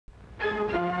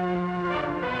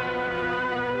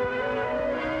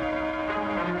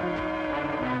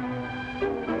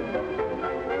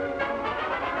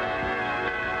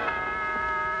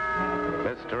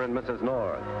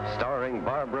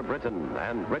Britton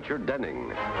and Richard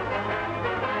Denning.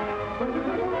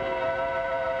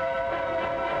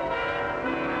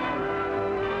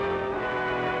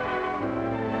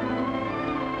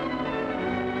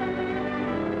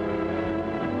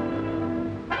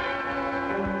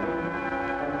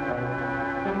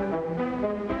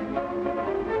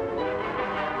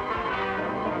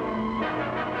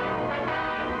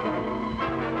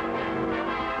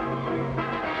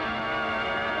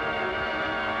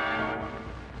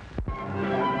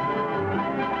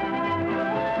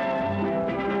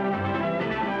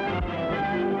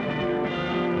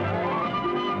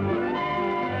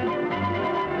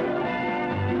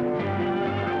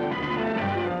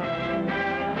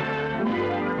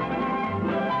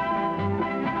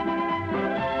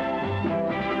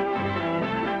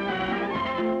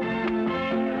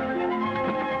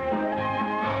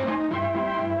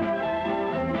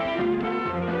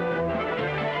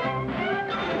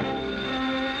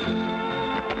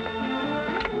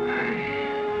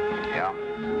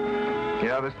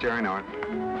 This is Jerry North.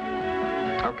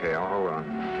 Okay, I'll hold on.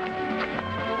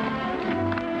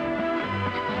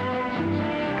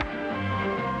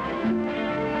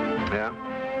 Yeah?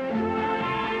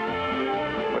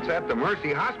 What's that? The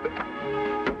Mercy Hospital?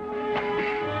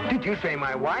 Did you say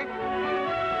my wife?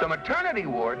 The maternity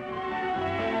ward?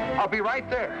 I'll be right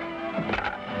there.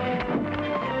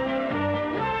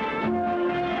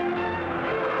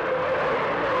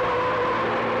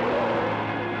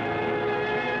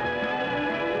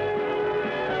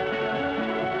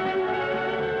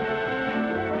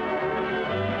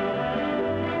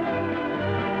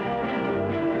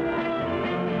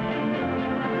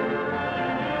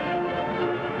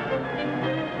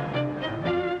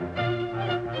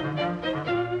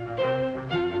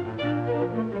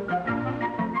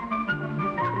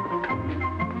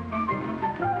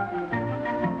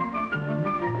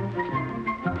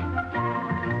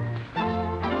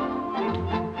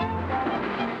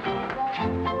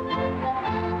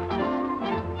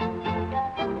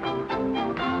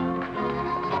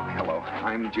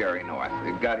 Jerry North.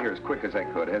 Got here as quick as I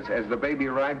could. Has the baby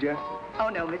arrived yet? Oh,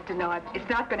 no, Mr. North. It's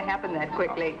not going to happen that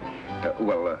quickly.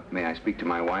 May I speak to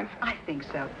my wife? I think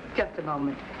so. Just a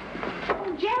moment.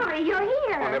 Oh, Jerry, you're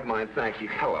here. Oh, never mind. Thank you.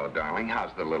 Hello, darling.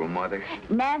 How's the little mother?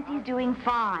 Nancy's doing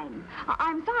fine.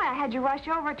 I'm sorry I had you rush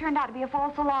over. It turned out to be a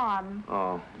false alarm.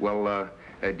 Oh, well,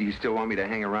 do you still want me to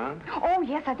hang around? Oh,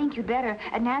 yes, I think you'd better.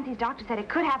 Nancy's doctor said it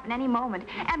could happen any moment.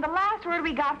 And the last word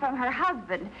we got from her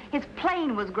husband, his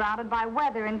plane was grounded by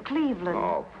weather in Cleveland.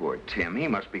 Oh, poor Tim. He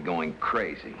must be going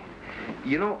crazy.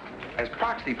 You know, as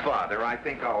proxy father, I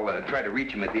think I'll try to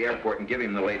reach him at the airport and give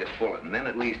him the latest bulletin. Then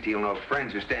at least he'll know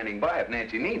friends are standing by if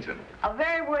Nancy needs him. A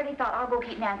very worthy thought. I'll go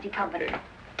keep Nancy company. Okay.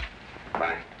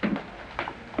 Bye.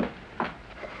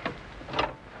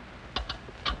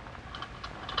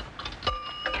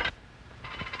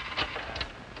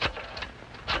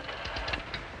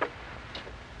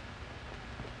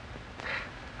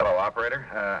 Hello, operator.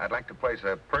 I'd like to place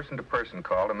a person-to-person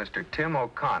call to Mr. Tim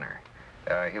O'Connor.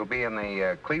 He'll be in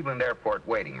the Cleveland Airport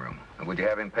waiting room. Would you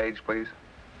have him paged, please?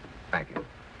 Thank you.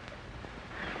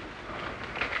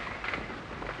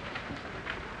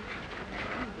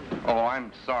 Oh,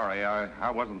 I'm sorry.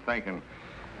 I wasn't thinking.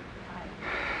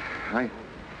 I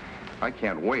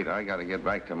can't wait. I got to get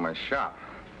back to my shop.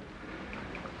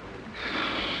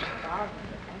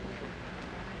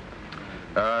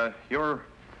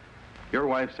 Your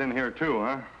wife's in here too,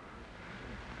 huh?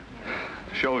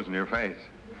 Shows in your face.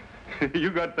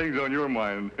 You got things on your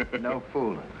mind. No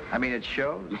fooling. I mean, it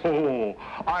shows. Oh,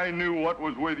 I knew what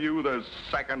was with you the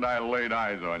second I laid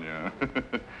eyes on you.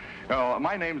 Oh,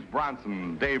 my name's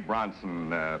Bronson, Dave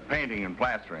Bronson, painting and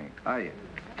plastering. Oh,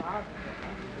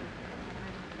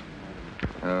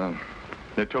 yeah.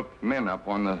 They took Min up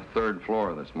on the 3rd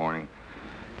floor this morning.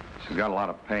 She's got a lot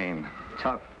of pain.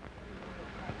 Tough.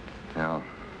 Yeah.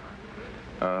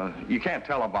 You can't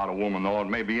tell about a woman, though. It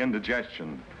may be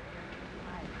indigestion.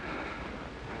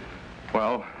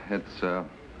 Well, it's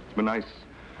been nice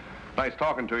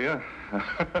talking to you.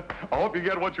 I hope you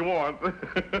get what you want.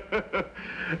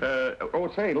 Oh,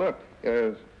 say, look,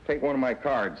 take one of my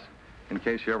cards in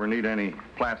case you ever need any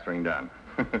plastering done.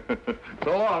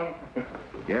 So long.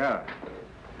 Yeah.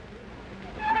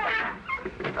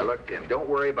 Now, look, Tim, don't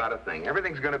worry about a thing.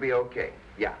 Everything's going to be okay.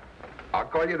 Yeah. I'll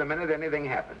call you the minute anything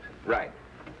happens. Right.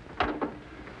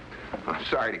 I'm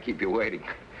sorry to keep you waiting.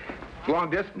 It's long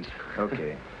distance.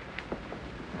 Okay.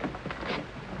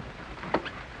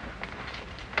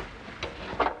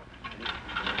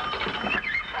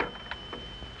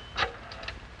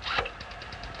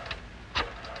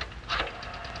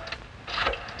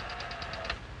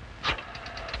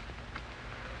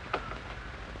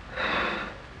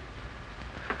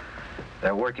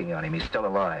 They're working on him. He's still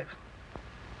alive.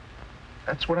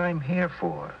 That's what I'm here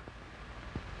for.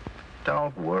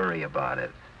 Don't worry about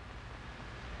it.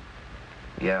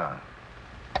 Yeah.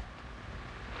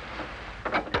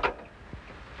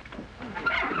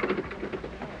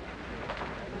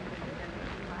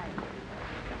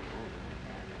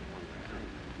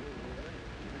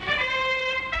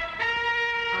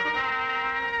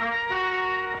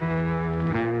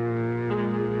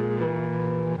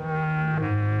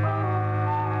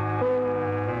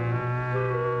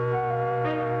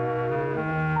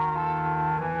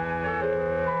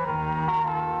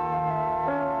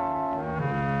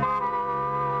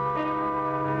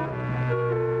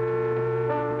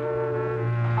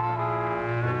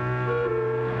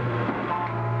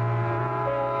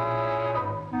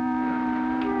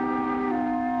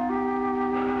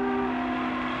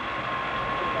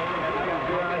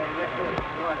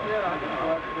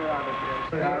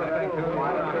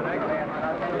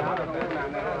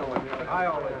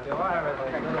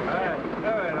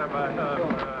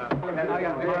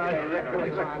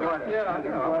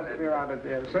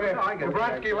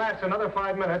 Dobkin lasts another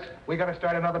 5 minutes. We got to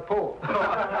start another pool. I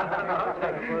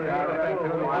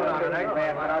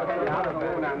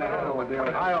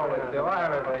always do.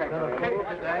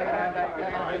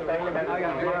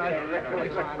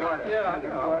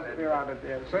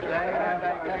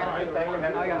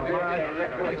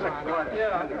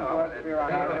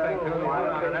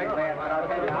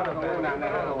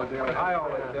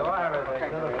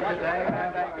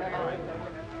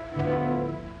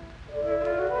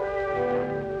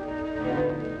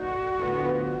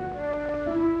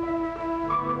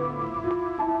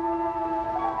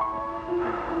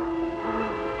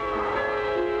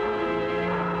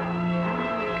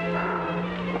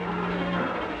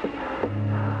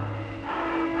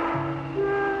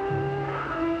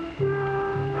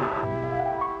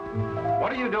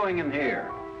 What are you doing in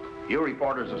here? You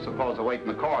reporters are supposed to wait in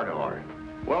the corridor.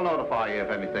 We'll notify you if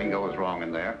anything goes wrong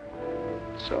in there.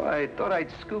 So I thought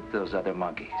I'd scoop those other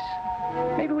monkeys.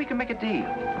 Maybe we can make a deal.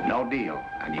 No deal,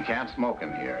 and you can't smoke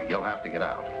in here. You'll have to get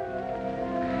out.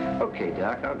 Okay,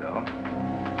 Doc, I'll go.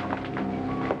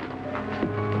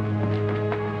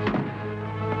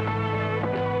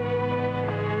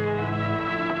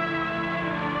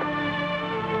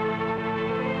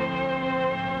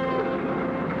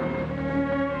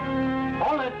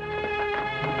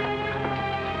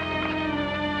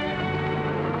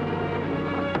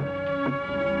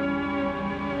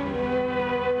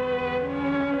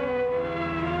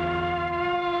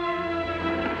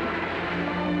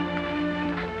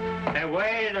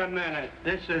 Wait a minute.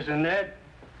 This isn't it.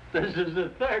 This is the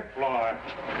 3rd floor.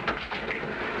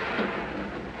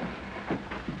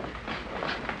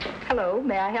 Hello,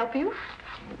 may I help you?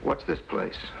 What's this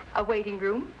place? A waiting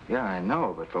room. Yeah, I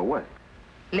know, but for what?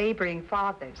 Laboring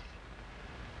fathers.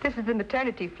 This is the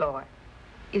maternity floor.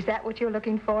 Is that what you're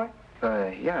looking for?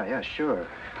 Yeah, sure.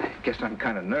 I guess I'm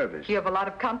kind of nervous. You have a lot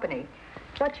of company.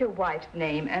 What's your wife's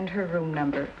name and her room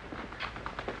number?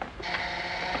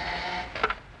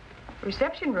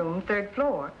 Reception room, 3rd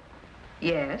floor.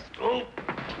 Yes. Oh,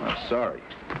 Sorry.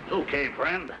 okay,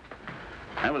 friend.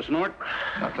 Have a snort?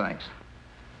 No, thanks.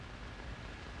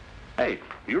 Hey,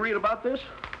 you read about this?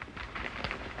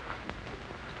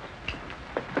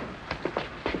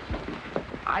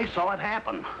 I saw it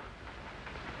happen.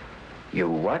 You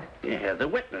what? Yeah, the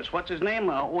witness. What's his name?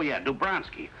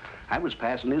 Dobronsky. I was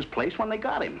passing his place when they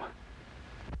got him.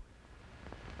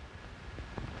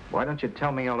 Why don't you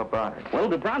tell me all about it? Well,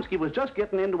 Dobronsky was just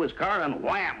getting into his car and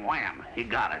wham, wham, he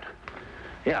got it.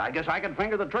 Yeah, I guess I could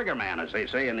finger the trigger man, as they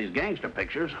say in these gangster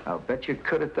pictures. I'll bet you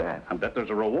could at that. I bet there's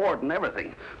a reward and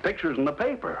everything. Pictures in the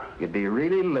paper. You'd be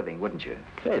really living, wouldn't you?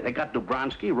 Hey, they got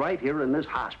Dobronsky right here in this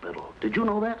hospital. Did you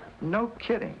know that? No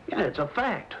kidding. Yeah, it's a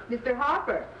fact. Mr.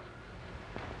 Harper,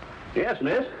 Yes,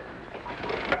 miss.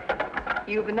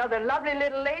 you've another lovely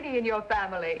little lady in your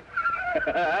family.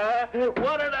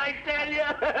 What did I tell you?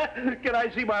 Can I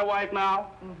see my wife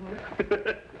now?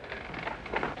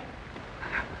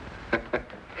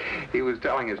 He was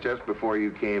telling us just before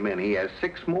you came in, he has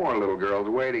 6 more little girls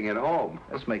waiting at home.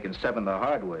 That's making 7 the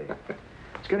hard way.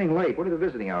 It's getting late. What are the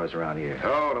visiting hours around here?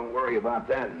 Oh, don't worry about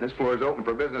that. This floor is open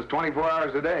for business 24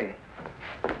 hours a day.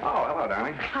 Oh, hello,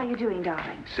 darling. How you doing,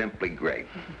 darling? Simply great.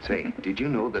 Say, did you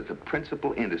know that the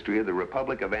principal industry of the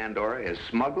Republic of Andorra is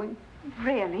smuggling?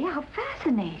 Really? How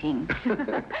fascinating.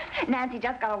 Nancy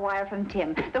just got a wire from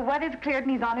Tim. The weather's cleared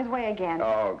and he's on his way again.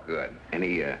 Oh, good.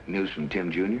 Any news from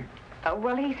Tim Jr.?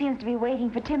 Well, he seems to be waiting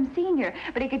for Tim Sr.,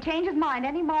 but he could change his mind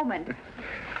any moment.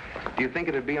 Do you think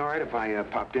it'd be all right if I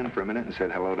popped in for a minute and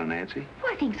said hello to Nancy? Oh,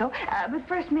 I think so. But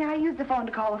first, may I use the phone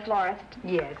to call the florist?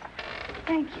 Yes.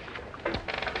 Thank you.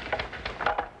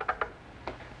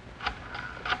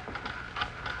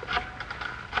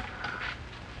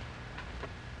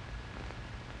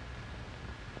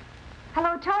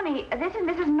 Hello, Tony. This is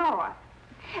Mrs. North.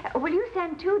 Will you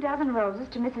send 24 roses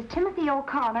to Mrs. Timothy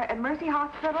O'Connor at Mercy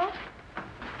Hospital?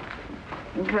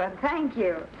 Good, thank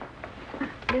you.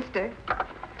 Mister,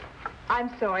 I'm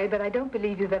sorry, but I don't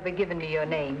believe you've ever given me your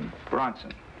name.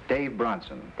 Bronson. Dave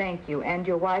Bronson. Thank you. And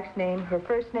your wife's name, her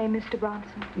first name, Mr.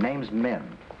 Bronson? Name's Min.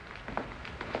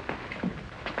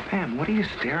 Pam, what are you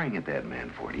staring at that man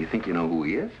for? Do you think you know who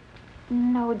he is?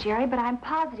 No, Jerry, but I'm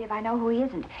positive I know who he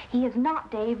isn't. He is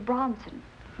not Dave Bronson.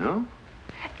 No?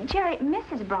 Jerry,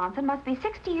 Mrs. Bronson must be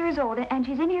 60 years old, and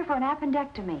she's in here for an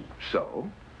appendectomy. So?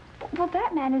 Well,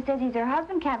 that man who says he's her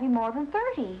husband can't be more than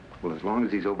 30. Well, as long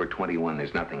as he's over 21,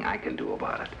 there's nothing I can do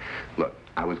about it. Look,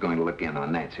 I was going to look in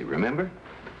on Nancy, remember?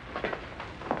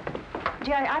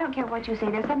 Jerry, I don't care what you say.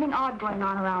 There's something odd going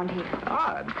on around here.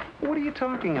 Odd? What are you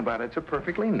talking about? It's a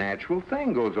perfectly natural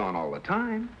thing. Goes on all the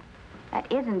time.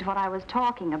 That isn't what I was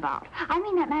talking about. I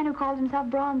mean that man who calls himself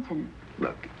Bronson.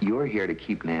 Look, you're here to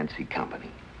keep Nancy company.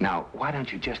 Now, why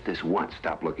don't you just this once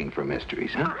stop looking for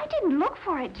mysteries, huh? I didn't look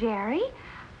for it, Jerry.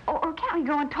 Or can't we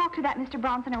go and talk to that Mr.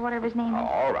 Bronson or whatever his name is?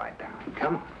 All right, darling.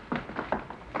 Come on.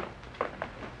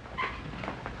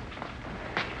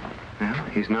 Well,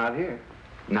 he's not here.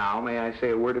 Now, may I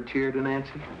say a word of cheer to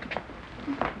Nancy?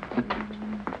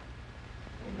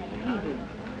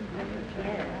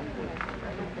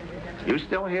 You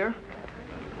still here?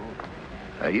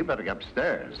 You better get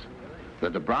upstairs. The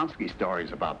Dobronsky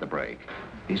story's about to break.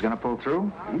 He's gonna pull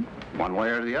through? One way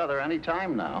or the other, any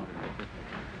time now.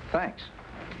 Thanks.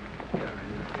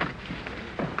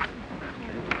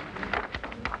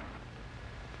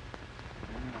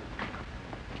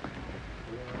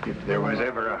 If there was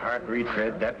ever a heart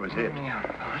retread, that was it.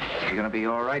 You gonna be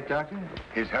all right, Doctor?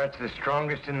 His heart's the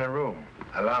strongest in the room,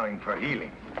 allowing for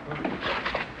healing.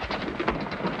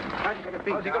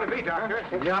 How's he going to be, Doctor?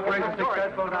 The operation's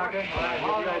successful, Doctor.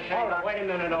 Hold on. Wait a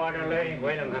minute, orderly.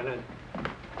 Wait a minute.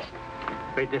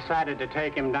 We decided to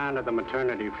take him down to the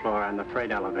maternity floor on the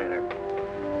freight elevator.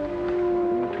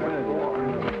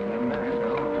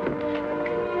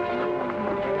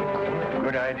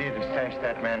 Good idea to stash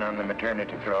that man on the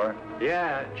maternity floor.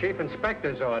 Yeah, Chief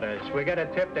Inspector's orders. We got a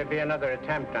tip there'd be another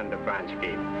attempt on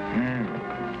Dobronsky.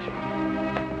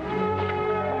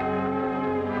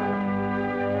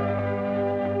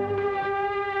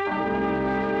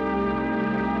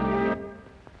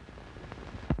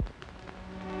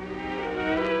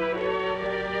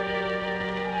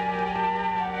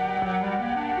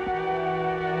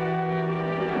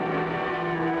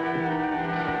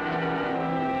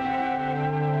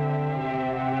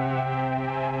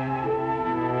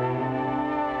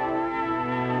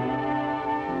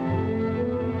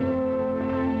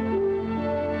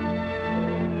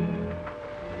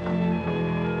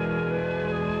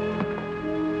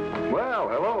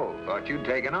 You'd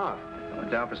taken off. I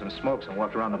went down for some smokes and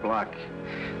walked around the block.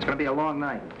 It's gonna be a long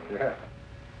night. Yeah.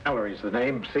 Mallory's the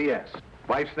name, C.S.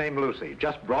 Wife's name, Lucy.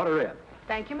 Just brought her in.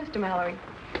 Thank you, Mr. Mallory.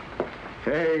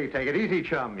 Hey, take it easy,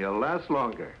 chum. You'll last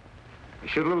longer. You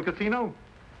shoot a little casino?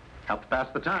 Helps pass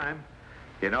the time.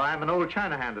 You know, I'm an old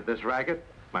China hand at this racket.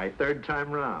 My 3rd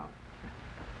time round.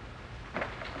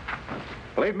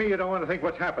 Believe me, you don't want to think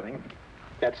what's happening.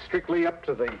 That's strictly up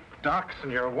to the docs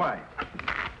and your wife.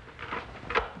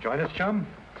 Join us, chum?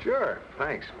 Sure,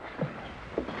 thanks.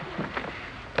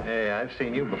 Hey, I've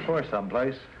seen you before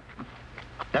someplace.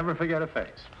 Never forget a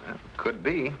face. Well, could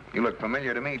be. You look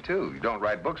familiar to me, too. You don't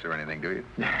write books or anything, do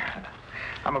you?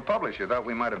 I'm a publisher. Thought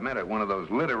we might have met at one of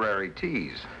those literary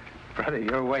teas. Brother,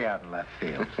 you're way out in left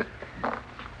field.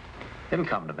 It'll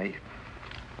come to me.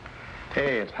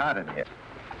 Hey, it's hot in here.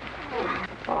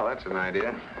 Oh, that's an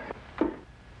idea.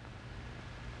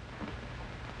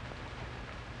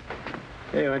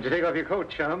 Hey, why don't you take off your coat,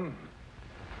 chum?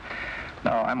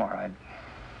 No, I'm all right.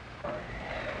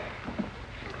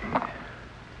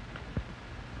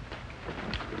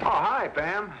 Oh, hi,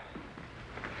 Pam.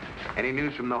 Any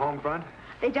news from the home front?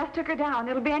 They just took her down.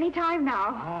 It'll be any time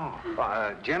now.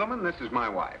 Oh, gentlemen, this is my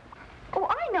wife. Oh,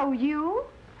 I know you.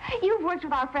 You've worked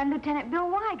with our friend Lieutenant Bill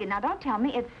Wigan. Now, don't tell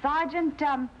me it's Sergeant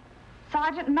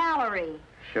Mallory.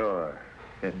 Sure.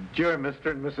 And you're Mr.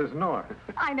 and Mrs. North.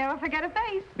 I never forget a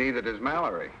face. Neither does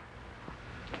Mallory.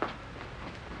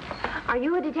 Are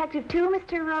you a detective too,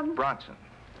 Mr. Bronson.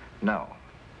 No.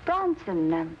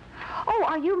 Bronson? Oh,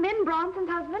 are you Min Bronson's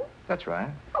husband? That's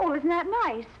right. Oh, isn't that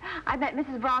nice? I met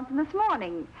Mrs. Bronson this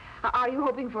morning. Are you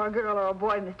hoping for a girl or a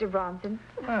boy, Mr. Bronson?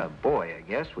 Boy, I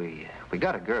guess. We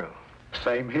got a girl.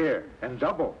 Same here, and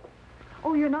double.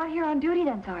 Oh, you're not here on duty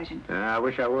then, Sergeant? I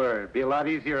wish I were. It'd be a lot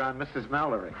easier on Mrs.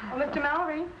 Mallory. Oh, Mr.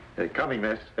 Mallory. Coming,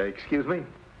 miss. Excuse me.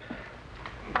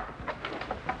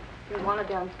 There's one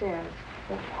downstairs.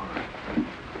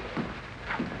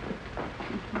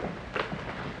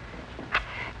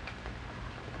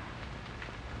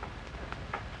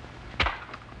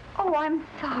 Oh, I'm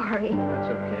sorry. That's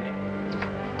okay.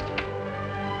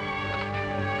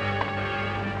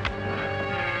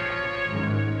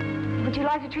 Would you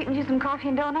like to treat me to some coffee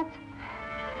and donuts?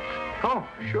 Oh,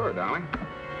 sure, darling.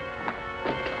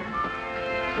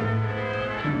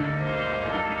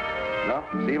 Well,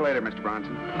 see you later, Mr.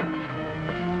 Bronson.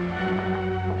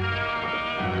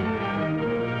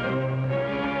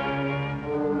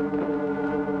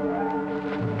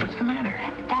 What's the matter?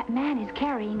 That man is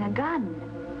carrying a gun.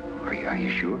 Are you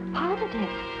sure? Positive.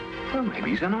 Well,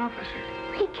 maybe he's an officer.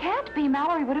 He can't be.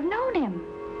 Mallory would have known him.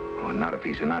 Well, not if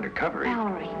he's an undercover.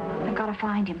 Mallory, I've got to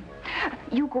find him.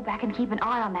 You go back and keep an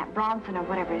eye on that Bronson or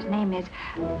whatever his name is.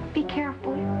 Be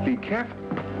careful. Be careful.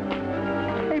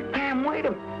 Hey, Pam, wait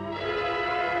a minute.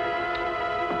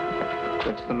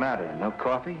 What's the matter? No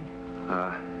coffee?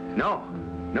 No.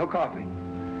 No coffee.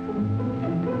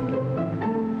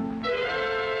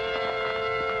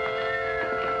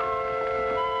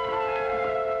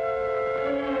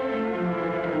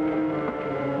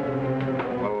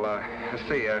 Let's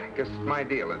see, I guess it's my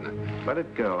deal, isn't it? Let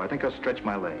it go. I think I'll stretch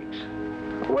my legs.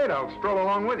 Wait, I'll stroll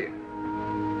along with you.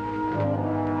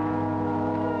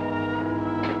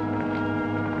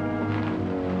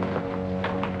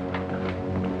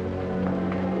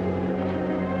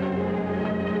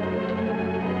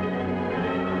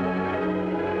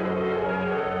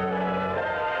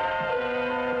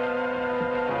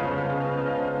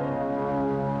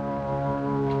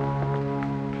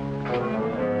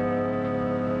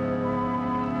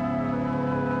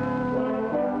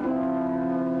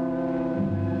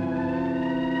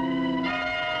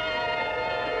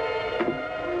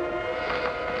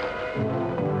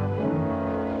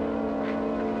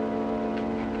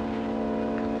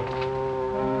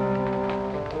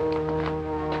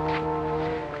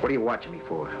 What are you watching me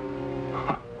for?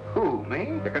 Who, me?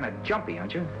 You're kind of jumpy,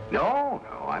 aren't you? No,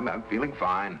 I'm feeling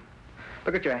fine.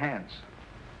 Look at your hands.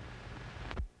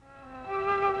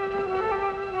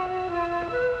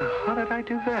 How did I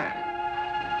do that?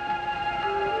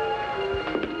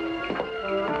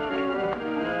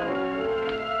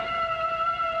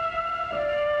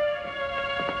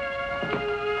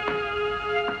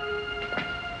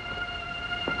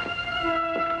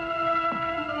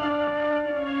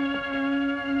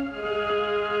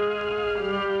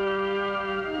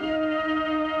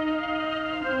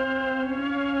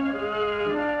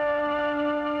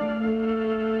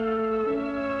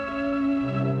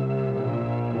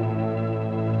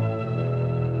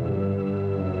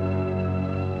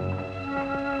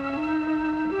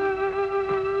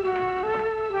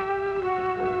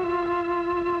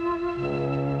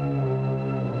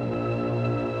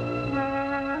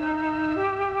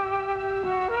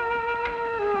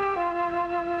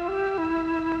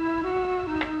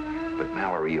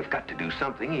 You've got to do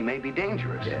something. He may be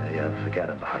dangerous. Yeah, forget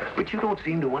about it. But you don't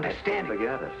seem to understand it.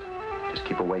 Forget it. Just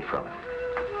keep away from him.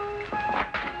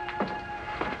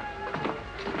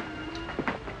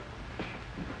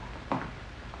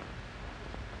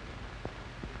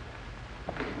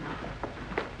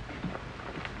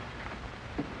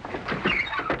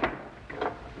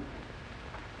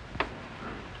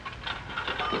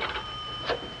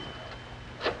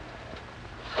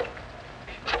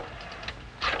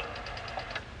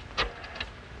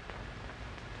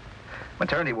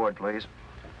 Maternity ward, please.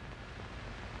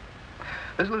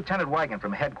 This is Lieutenant Wagon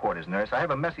from headquarters, nurse. I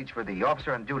have a message for the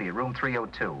officer on duty at room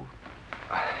 302.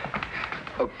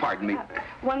 Pardon me.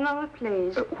 One moment,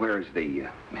 please. Where is the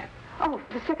man? Oh,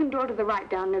 the second door to the right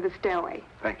down near the stairway.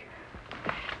 Thank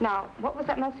you. Now, what was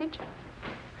that message?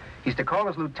 He's to call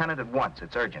his lieutenant at once.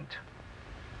 It's urgent.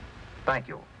 Thank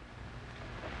you.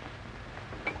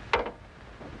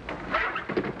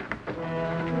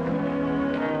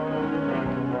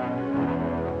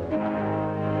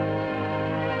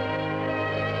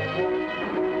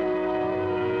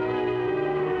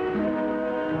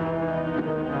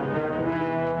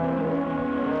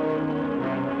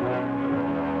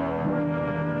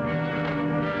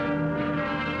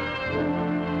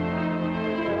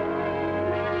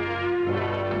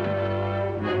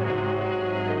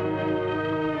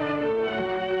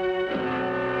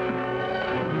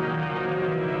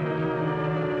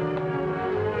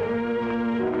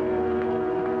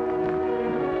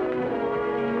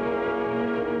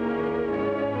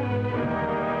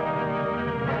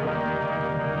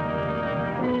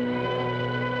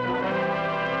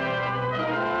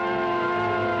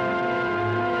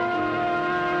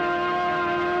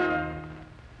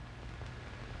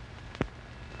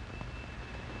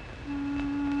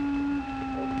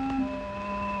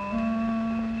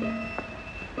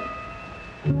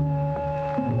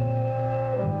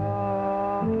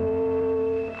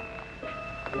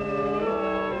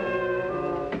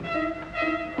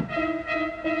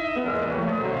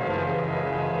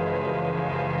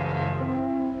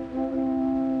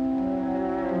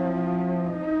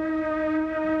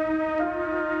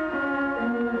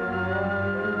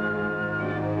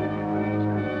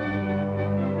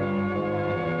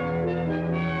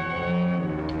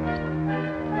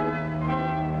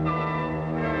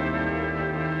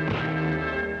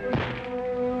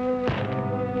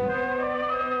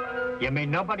 You mean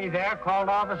nobody there called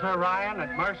Officer Ryan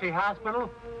at Mercy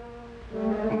Hospital?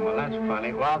 Well, that's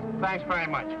funny. Well, thanks very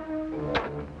much.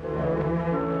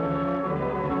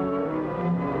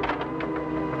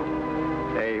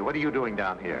 Hey, what are you doing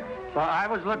down here? Well, I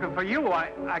was looking for you.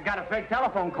 I got a fake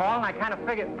telephone call, and I kind of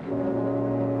figured...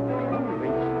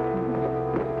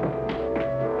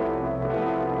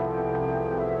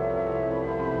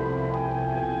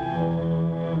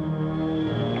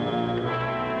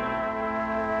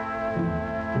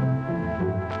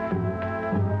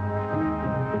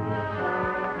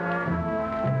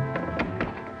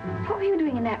 What were you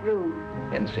doing in that room?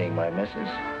 And seeing my missus.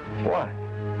 What?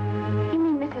 You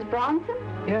mean Mrs. Bronson?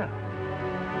 Yeah,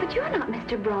 But you're not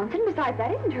Mr. Bronson. Besides,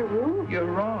 that isn't her room. you're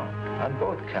wrong on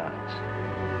both counts.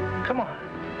 Come on.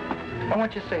 Why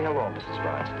don't you say hello, Mrs.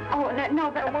 Bronson? Oh,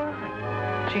 no, but... Come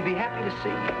on. She'd be happy to see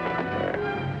you.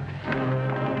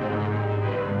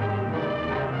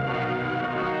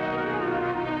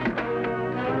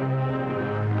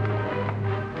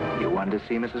 You wanted to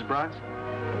see Mrs. Bronson?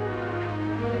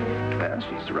 Well,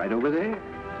 she's right over there.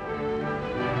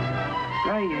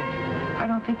 I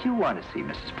don't think you want to see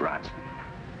Mrs. Bronson.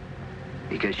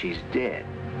 Because she's dead.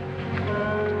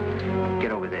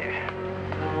 Get over there.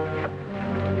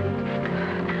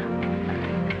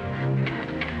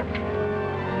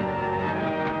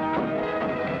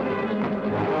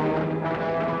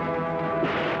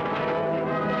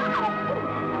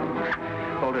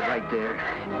 Hold it right there.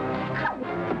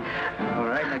 All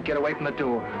right, now get away from the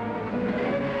door.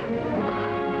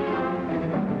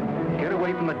 Get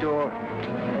away from the door.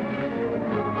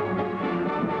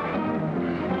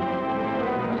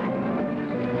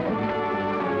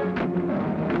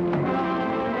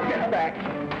 Get back.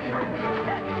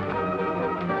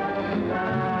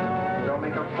 Don't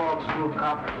make a false move,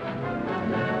 cop.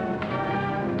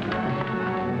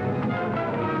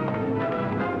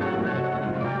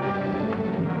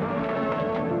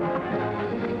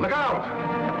 Look out!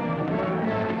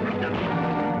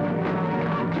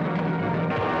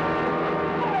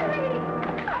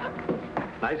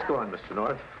 Nice going, Mr.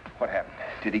 North. What happened?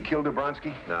 Did he kill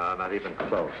Dobronsky? No, not even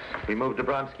close. We moved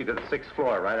Dobronsky to the 6th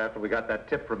floor right after we got that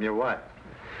tip from your wife.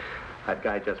 That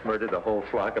guy just murdered a whole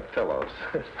flock of pillows.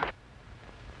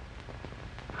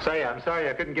 Say, I'm sorry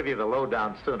I couldn't give you the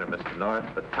lowdown sooner, Mr. North,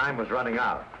 but time was running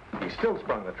out. He still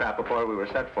sprung the trap before we were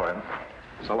set for him.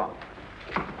 So long.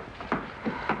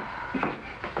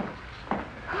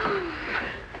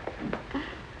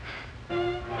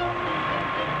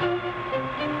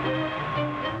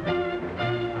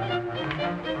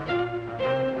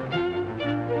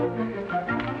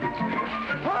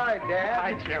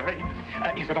 Hi, Jerry.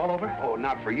 Is it all over? Oh,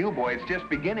 not for you, boy. It's just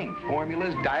beginning.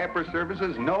 Formulas, diaper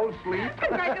services, no sleep.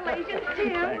 Congratulations,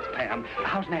 Tim. Thanks, Pam.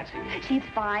 How's Nancy? She's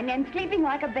fine and sleeping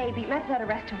like a baby. Let's let her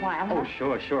rest a while, huh?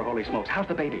 Oh, sure. Holy smokes. How's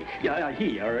the baby? Yeah,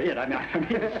 he or it. I mean,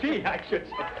 she, I should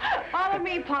say. Follow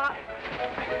me, Pop.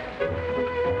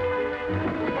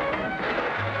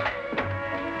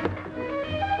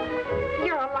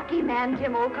 You're a lucky man,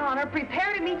 Tim O'Connor.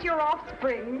 Prepare to meet your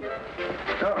offspring.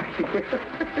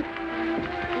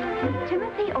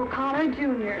 Timothy O'Connor,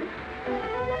 Jr.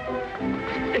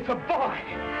 It's a boy.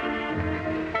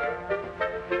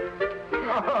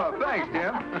 Oh, thanks,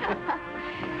 Tim.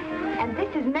 And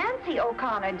this is Nancy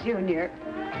O'Connor, Jr.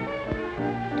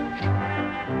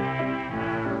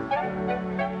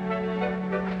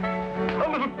 A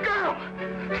little girl.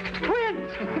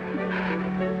 Twins.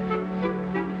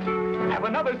 Have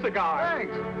another cigar.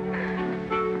 Thanks.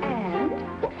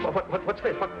 What's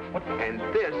this? What? And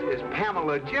this is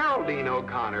Pamela Geraldine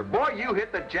O'Connor. Boy, you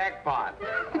hit the jackpot.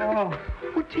 Oh.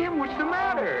 Well, Tim, what's the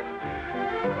matter?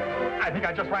 I think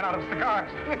I just ran out of cigars.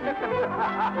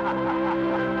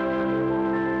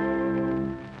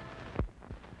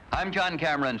 I'm John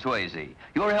Cameron Swayze.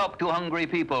 Your help to hungry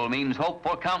people means hope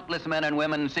for countless men and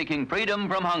women seeking freedom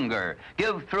from hunger.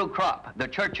 Give through CROP, the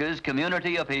church's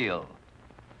community appeal.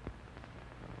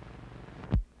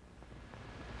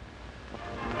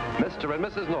 Mr. and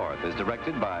Mrs. North is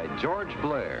directed by George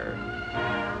Blair.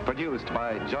 Produced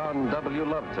by John W.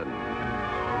 Loveton.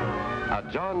 A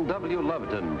John W.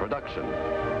 Loveton production.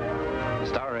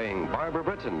 Starring Barbara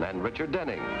Britton and Richard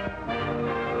Denning.